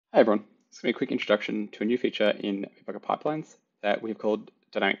Hi everyone, this is going to be a quick introduction to a new feature in Bitbucket Pipelines that we've called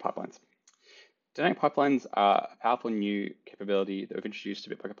dynamic pipelines. Dynamic pipelines are a powerful new capability that we've introduced to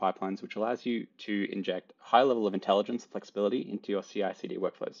Bitbucket Pipelines, which allows you to inject a high level of intelligence and flexibility into your CI/CD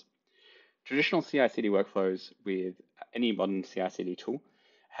workflows. Traditional CI/CD workflows with any modern CI/CD tool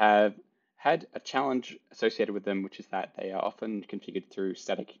have had a challenge associated with them, which is that they are often configured through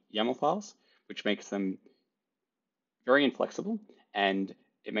static YAML files, which makes them very inflexible, and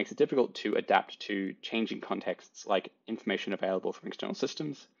it makes it difficult to adapt to changing contexts like information available from external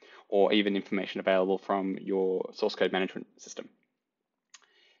systems or even information available from your source code management system.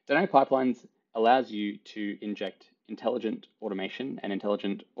 Dynamic pipelines allows you to inject intelligent automation and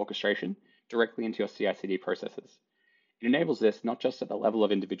intelligent orchestration directly into your CI/CD processes. It enables this not just at the level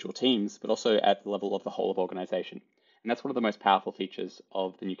of individual teams, but also at the level of the whole of organization. And that's one of the most powerful features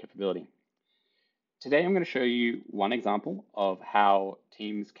of the new capability. Today, I'm going to show you one example of how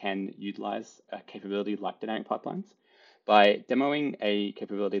teams can utilize a capability like dynamic pipelines by demoing a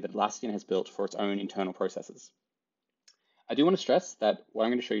capability that Atlassian has built for its own internal processes. I do want to stress that what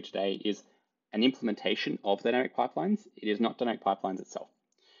I'm going to show you today is an implementation of dynamic pipelines. It is not dynamic pipelines itself.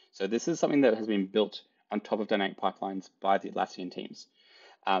 So this is something that has been built on top of dynamic pipelines by the Atlassian teams.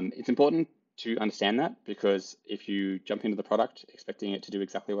 It's important to understand that because if you jump into the product expecting it to do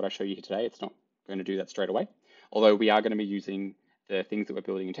exactly what I show you here today, it's not going to do that straight away. Although we are going to be using the things that we're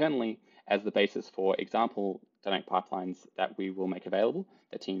building internally as the basis for example dynamic pipelines that we will make available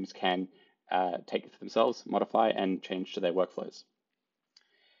that teams can take for themselves, modify, and change to their workflows.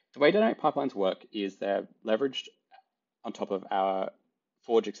 The way dynamic pipelines work is they're leveraged on top of our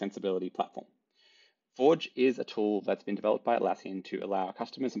Forge extensibility platform. Forge is a tool that's been developed by Atlassian to allow our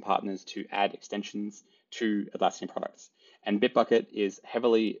customers and partners to add extensions to Atlassian products. And Bitbucket is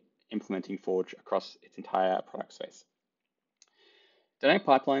heavily implementing Forge across its entire product space. Dynamic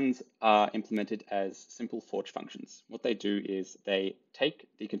pipelines are implemented as simple Forge functions. What they do is they take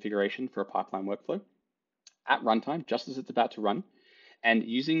the configuration for a pipeline workflow at runtime, just as it's about to run, and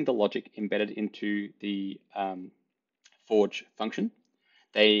using the logic embedded into the Forge function,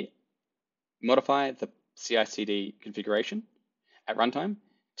 they modify the CI/CD configuration at runtime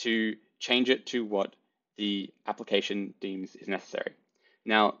to change it to what the application deems is necessary.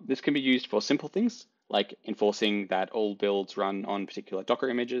 Now, this can be used for simple things like enforcing that all builds run on particular Docker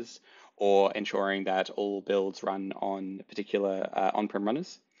images or ensuring that all builds run on particular on-prem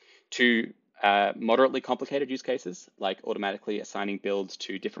runners, to moderately complicated use cases like automatically assigning builds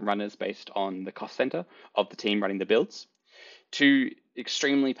to different runners based on the cost center of the team running the builds, to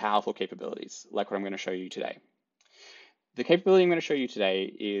extremely powerful capabilities like what I'm going to show you today. The capability I'm going to show you today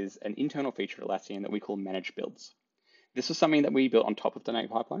is an internal feature of Atlassian that we call managed builds. This was something that we built on top of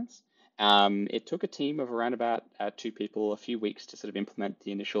dynamic pipelines. It took a team of around about 2 people a few weeks to sort of implement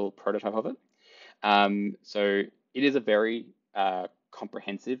the initial prototype of it. So it is a very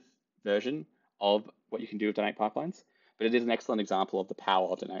comprehensive version of what you can do with dynamic pipelines, but it is an excellent example of the power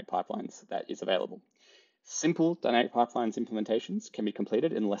of dynamic pipelines that is available. Simple dynamic pipelines implementations can be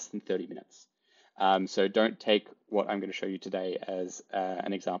completed in less than 30 minutes. So don't take what I'm going to show you today as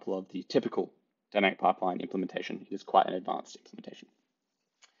an example of the typical dynamic pipeline implementation. It is quite an advanced implementation.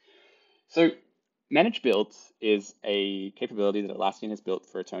 So managed builds is a capability that Atlassian has built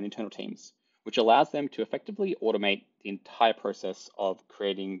for its own internal teams, which allows them to effectively automate the entire process of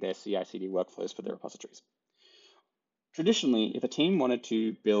creating their CI/CD workflows for their repositories. Traditionally, if a team wanted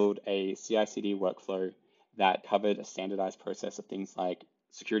to build a CI/CD workflow that covered a standardized process of things like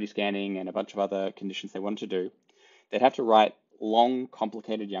security scanning and a bunch of other conditions they wanted to do, they'd have to write long,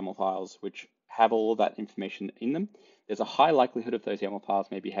 complicated YAML files which have all of that information in them. There's a high likelihood of those YAML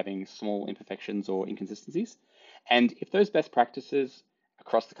files maybe having small imperfections or inconsistencies. And if those best practices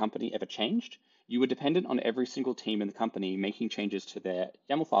across the company ever changed, you were dependent on every single team in the company making changes to their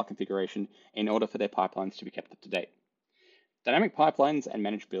YAML file configuration in order for their pipelines to be kept up to date. Dynamic pipelines and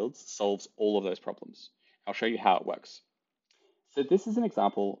managed builds solves all of those problems. I'll show you how it works. So this is an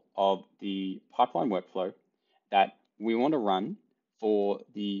example of the pipeline workflow that we want to run for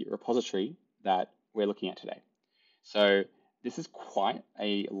the repository that we're looking at today. So this is quite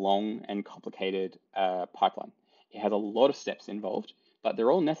a long and complicated pipeline. It has a lot of steps involved, but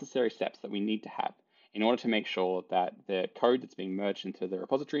they're all necessary steps that we need to have in order to make sure that the code that's being merged into the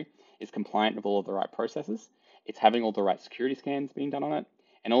repository is compliant with all of the right processes, it's having all the right security scans being done on it,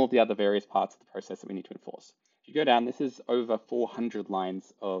 and all of the other various parts of the process that we need to enforce. If you go down, this is over 400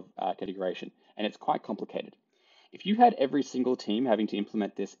 lines of configuration, and it's quite complicated. If you had every single team having to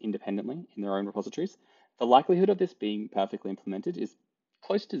implement this independently in their own repositories, the likelihood of this being perfectly implemented is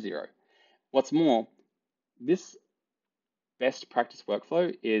close to zero. What's more, this best practice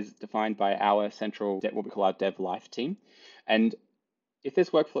workflow is defined by our central, what we call our dev life team. And if this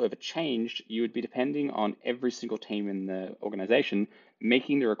workflow ever changed, you would be depending on every single team in the organization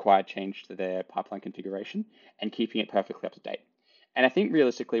making the required change to their pipeline configuration and keeping it perfectly up to date. And I think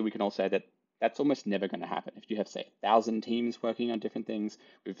realistically, we can all say that that's almost never going to happen. If you have, say, 1,000 teams working on different things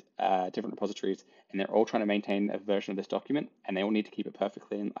with different repositories, and they're all trying to maintain a version of this document, and they all need to keep it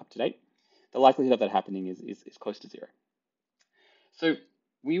perfectly and up to date, the likelihood of that happening is close to zero. So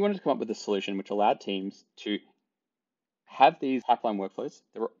we wanted to come up with a solution which allowed teams to have these pipeline workflows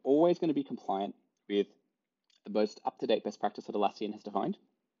that were always going to be compliant with the most up-to-date best practice that Atlassian has defined,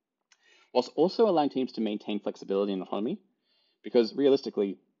 whilst also allowing teams to maintain flexibility and autonomy, because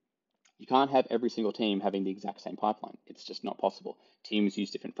realistically, you can't have every single team having the exact same pipeline. It's just not possible. Teams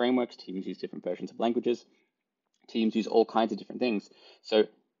use different frameworks, teams use different versions of languages, teams use all kinds of different things. So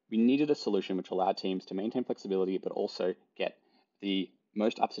we needed a solution which allowed teams to maintain flexibility, but also get the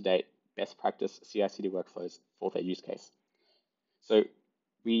most up-to-date best practice CI/CD workflows for their use case. So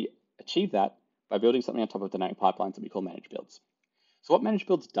we achieved that by building something on top of dynamic pipelines that we call managed builds. So what managed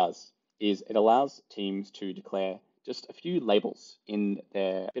builds does is it allows teams to declare just a few labels in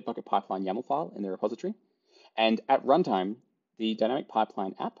their Bitbucket pipeline YAML file in their repository. And at runtime, the dynamic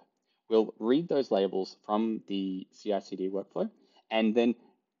pipeline app will read those labels from the CI/CD workflow and then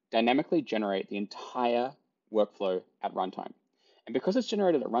dynamically generate the entire workflow at runtime. And because it's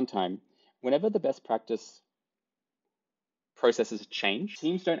generated at runtime, whenever the best practice processes change,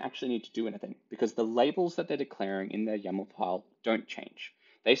 teams don't actually need to do anything because the labels that they're declaring in their YAML file don't change.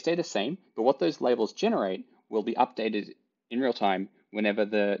 They stay the same, but what those labels generate will be updated in real time whenever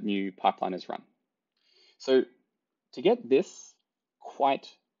the new pipeline is run. So to get this quite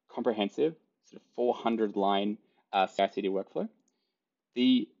comprehensive, sort of 400-line CI/CD workflow,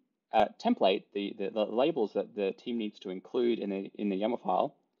 the template, the labels that the team needs to include in the YAML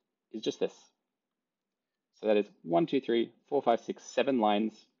file is just this. So that is 1, 2, 3, 4, 5, 6, 7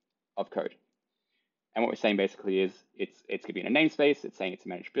 lines of code. And what we're saying basically is it's giving a namespace, it's saying it's a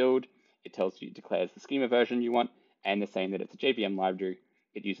managed build, it tells you, declares the schema version you want, and they're saying that it's a JVM library,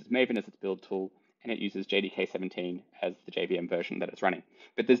 it uses Maven as its build tool, and it uses JDK17 as the JVM version that it's running.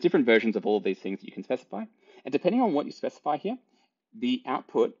 But there's different versions of all of these things that you can specify. And depending on what you specify here, the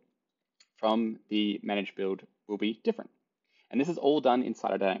output from the managed build will be different. And this is all done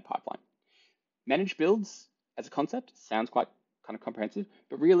inside a dynamic pipeline. Managed builds as a concept sounds quite kind of comprehensive,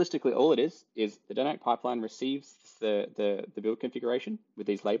 but realistically all it is the dynamic pipeline receives the build configuration with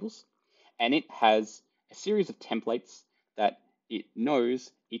these labels, and it has a series of templates that it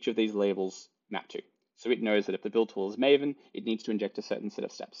knows each of these labels map to. So it knows that if the build tool is Maven, it needs to inject a certain set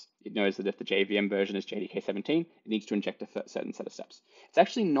of steps. It knows that if the JVM version is JDK17, it needs to inject a certain set of steps. It's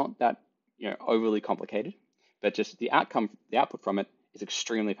actually not that overly complicated, but just the output from it is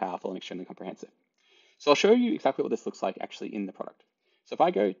extremely powerful and extremely comprehensive. So I'll show you exactly what this looks like actually in the product. So if I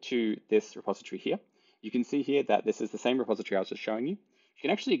go to this repository here, you can see here that this is the same repository I was just showing you. You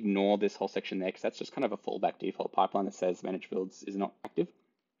can actually ignore this whole section there because that's just kind of a fallback default pipeline that says managed builds is not active.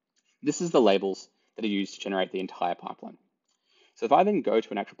 This is the labels that are used to generate the entire pipeline. So if I then go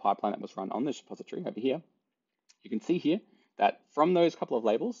to an actual pipeline that was run on this repository over here, you can see here that from those couple of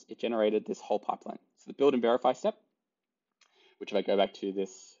labels, it generated this whole pipeline. So the build and verify step, which if I go back to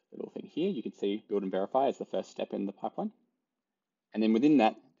this little thing here, you can see build and verify as the first step in the pipeline. And then within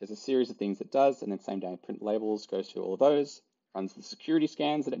that, there's a series of things it does, and then same down print labels, goes through all of those, runs the security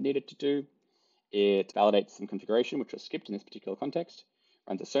scans that it needed to do. It validates some configuration, which was skipped in this particular context,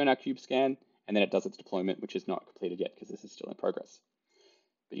 runs a Sonar Cube scan, and then it does its deployment, which is not completed yet because this is still in progress.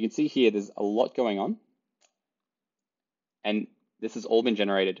 But you can see here, there's a lot going on. And this has all been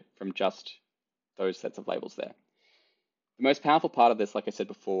generated from just those sets of labels there. The most powerful part of this, like I said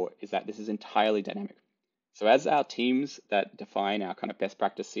before, is that this is entirely dynamic. So as our teams that define our kind of best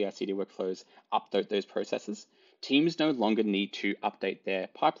practice CI/CD workflows update those processes, teams no longer need to update their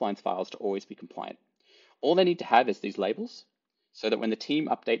pipelines files to always be compliant. All they need to have is these labels, so that when the team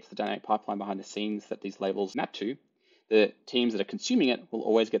updates the dynamic pipeline behind the scenes that these labels map to, the teams that are consuming it will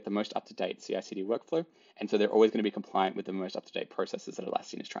always get the most up-to-date CI/CD workflow, and so they're always going to be compliant with the most up-to-date processes that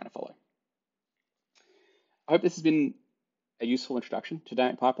Atlassian is trying to follow. I hope this has been a useful introduction to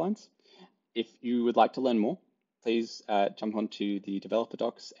dynamic pipelines. If you would like to learn more, please jump onto the developer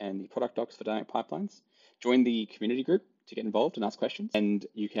docs and the product docs for dynamic pipelines. Join the community group to get involved and ask questions. And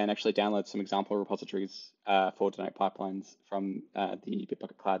you can actually download some example repositories for dynamic pipelines from the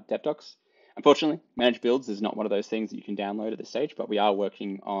Bitbucket Cloud dev docs. Unfortunately, managed builds is not one of those things that you can download at this stage, but we are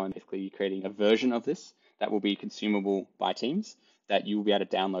working on basically creating a version of this that will be consumable by teams that you will be able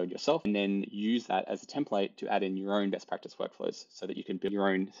to download yourself and then use that as a template to add in your own best practice workflows so that you can build your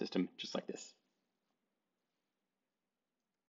own system just like this.